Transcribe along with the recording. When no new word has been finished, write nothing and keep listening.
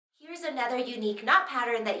another unique knot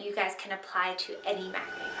pattern that you guys can apply to any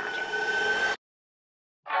macrame project.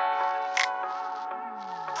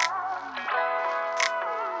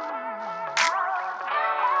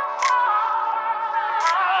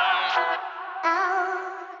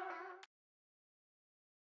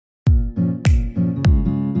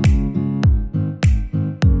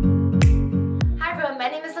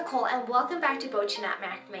 And welcome back to Knot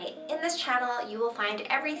Macrame. In this channel, you will find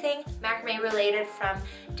everything macrame related, from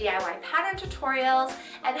DIY pattern tutorials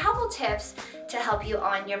and helpful tips to help you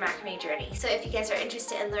on your macrame journey. So if you guys are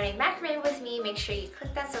interested in learning macrame with me, make sure you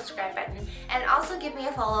click that subscribe button and also give me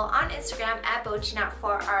a follow on Instagram at Knot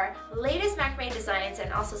for our latest macrame designs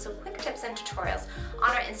and also some quick tips and tutorials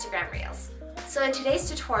on our Instagram reels. So in today's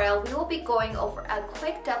tutorial, we will be going over a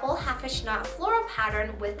quick double half hitch knot floral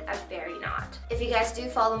pattern with a berry knot. If you guys do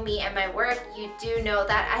follow me and my work, you do know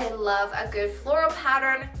that I love a good floral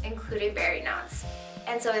pattern, including berry knots.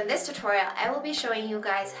 And so in this tutorial, I will be showing you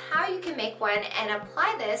guys how you can make one and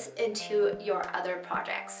apply this into your other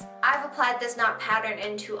projects. I've applied this knot pattern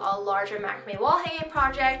into a larger macrame wall hanging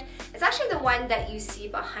project. It's actually the one that you see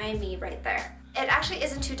behind me right there. It actually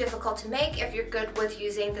isn't too difficult to make if you're good with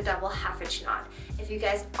using the double half hitch knot. If you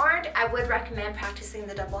guys aren't, I would recommend practicing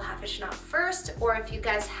the double half hitch knot first, or if you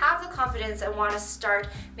guys have the confidence and want to start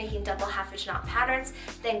making double half hitch knot patterns,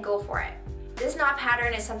 then go for it. This knot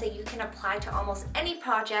pattern is something you can apply to almost any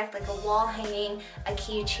project, like a wall hanging, a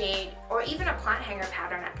keychain, or even a plant hanger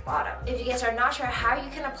pattern at the bottom. If you guys are not sure how you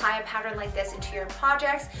can apply a pattern like this into your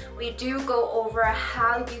projects, we do go over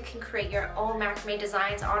how you can create your own macrame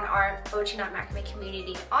designs on our Knot Macrame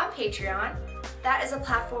community on Patreon. That is a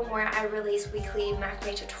platform where I release weekly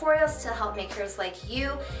macrame tutorials to help makers like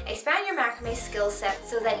you expand your macrame skill set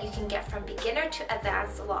so that you can get from beginner to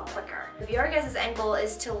advanced a lot quicker. If your guys' end goal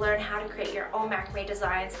is to learn how to create your own macrame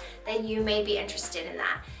designs, then you may be interested in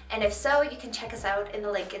that. And if so, you can check us out in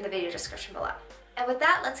the link in the video description below. And with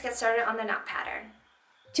that, let's get started on the knot pattern.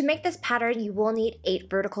 To make this pattern, you will need 8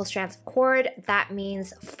 vertical strands of cord. That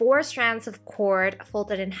means 4 strands of cord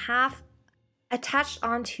folded in half, attached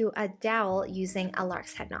onto a dowel using a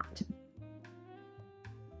lark's head knot.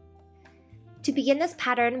 To begin this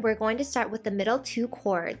pattern, we're going to start with the middle 2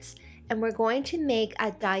 cords, and we're going to make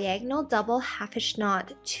a diagonal double half hitch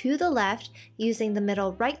knot to the left using the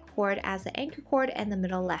middle right cord as the anchor cord and the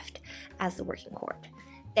middle left as the working cord.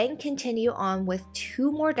 Then continue on with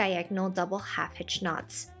 2 more diagonal double half hitch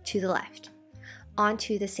knots to the left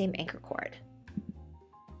onto the same anchor cord.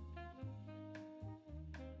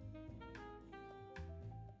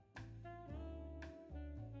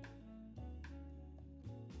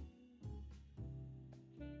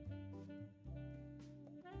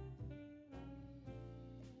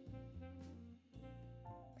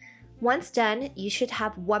 Once done, you should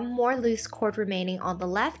have 1 more loose cord remaining on the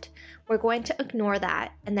left. We're going to ignore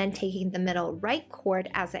that, and then taking the middle right cord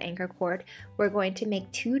as the anchor cord, we're going to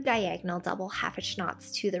make 2 diagonal double half hitch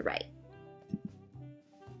knots to the right.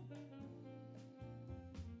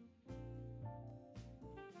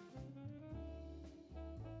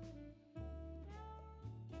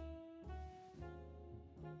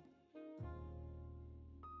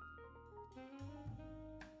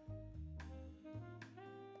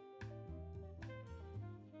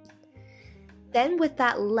 Then with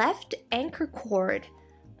that left anchor cord,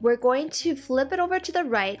 we're going to flip it over to the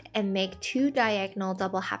right and make 2 diagonal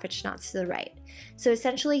double half hitch knots to the right. So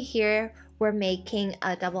essentially here, we're making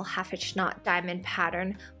a double half hitch knot diamond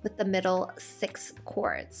pattern with the middle 6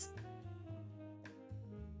 cords.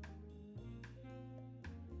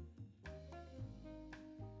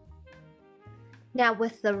 Now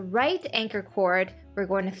with the right anchor cord, we're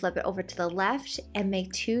going to flip it over to the left and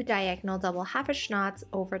make 2 diagonal double half hitch knots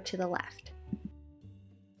over to the left.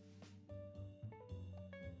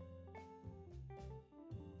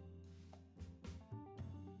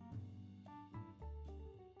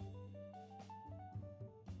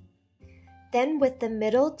 Then with the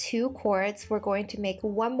middle 2 cords, we're going to make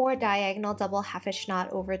 1 more diagonal double half hitch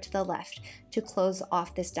knot over to the left to close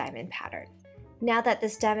off this diamond pattern. Now that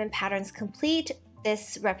this diamond pattern is complete,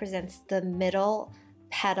 this represents the middle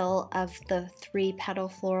petal of the 3-petal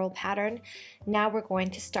floral pattern. Now we're going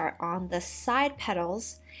to start on the side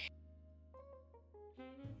petals.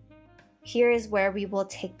 Here is where we will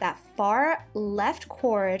take that far left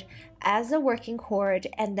cord as a working cord,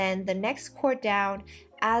 and then the next cord down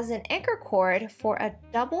as an anchor cord for a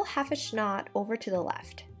double half hitch knot over to the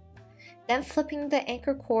left. Then flipping the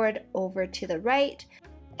anchor cord over to the right,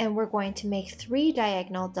 and we're going to make 3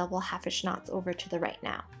 diagonal double half hitch knots over to the right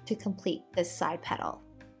now to complete this side petal.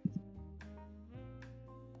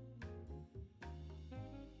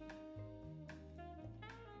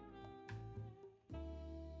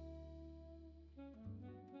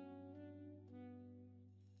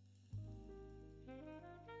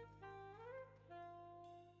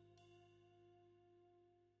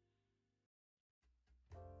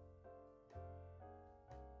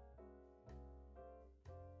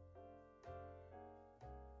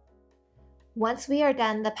 Once we are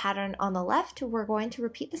done the pattern on the left, we're going to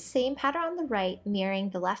repeat the same pattern on the right, mirroring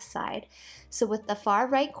the left side. So with the far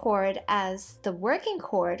right cord as the working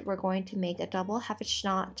cord, we're going to make a double half hitch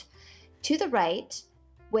knot to the right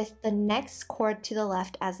with the next cord to the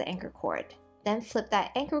left as the anchor cord. Then flip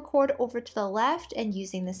that anchor cord over to the left and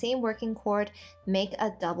using the same working cord, make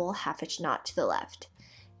a double half hitch knot to the left.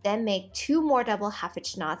 Then make 2 more double half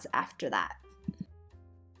hitch knots after that.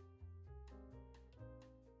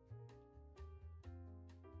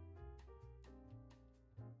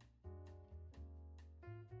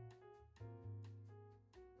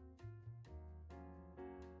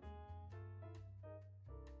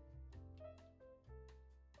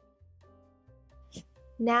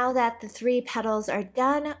 Now that the 3 petals are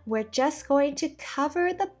done, we're just going to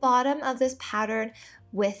cover the bottom of this pattern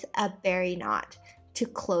with a berry knot to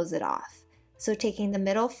close it off. So taking the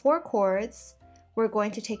middle 4 cords, we're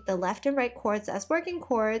going to take the left and right cords as working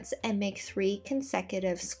cords and make 3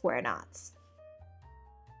 consecutive square knots.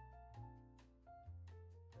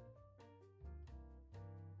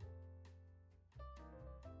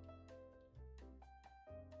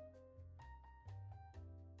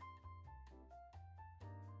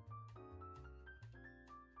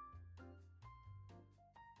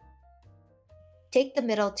 Take the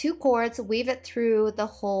middle 2 cords, weave it through the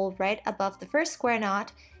hole right above the first square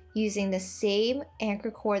knot. Using the same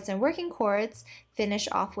anchor cords and working cords, finish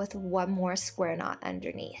off with 1 more square knot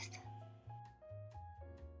underneath.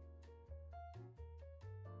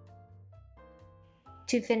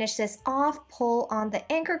 To finish this off, pull on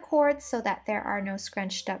the anchor cords so that there are no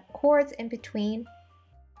scrunched up cords in between.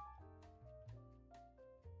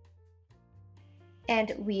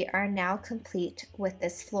 And we are now complete with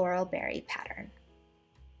this floral berry pattern.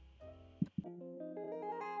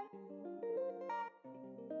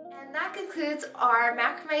 And that concludes our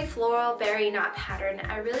macrame floral berry knot pattern.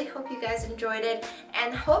 I really hope you guys enjoyed it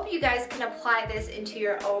and hope you guys can apply this into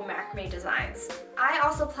your own macrame designs. I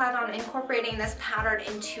also plan on incorporating this pattern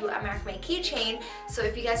into a macrame keychain, so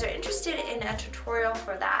if you guys are interested in a tutorial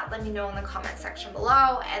for that, let me know in the comment section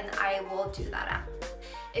below and I will do that up.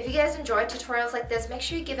 If you guys enjoy tutorials like this, make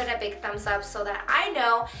sure you give it a big thumbs up so that I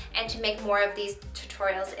know and to make more of these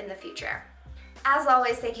tutorials in the future. As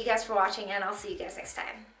always, thank you guys for watching and I'll see you guys next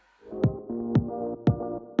time.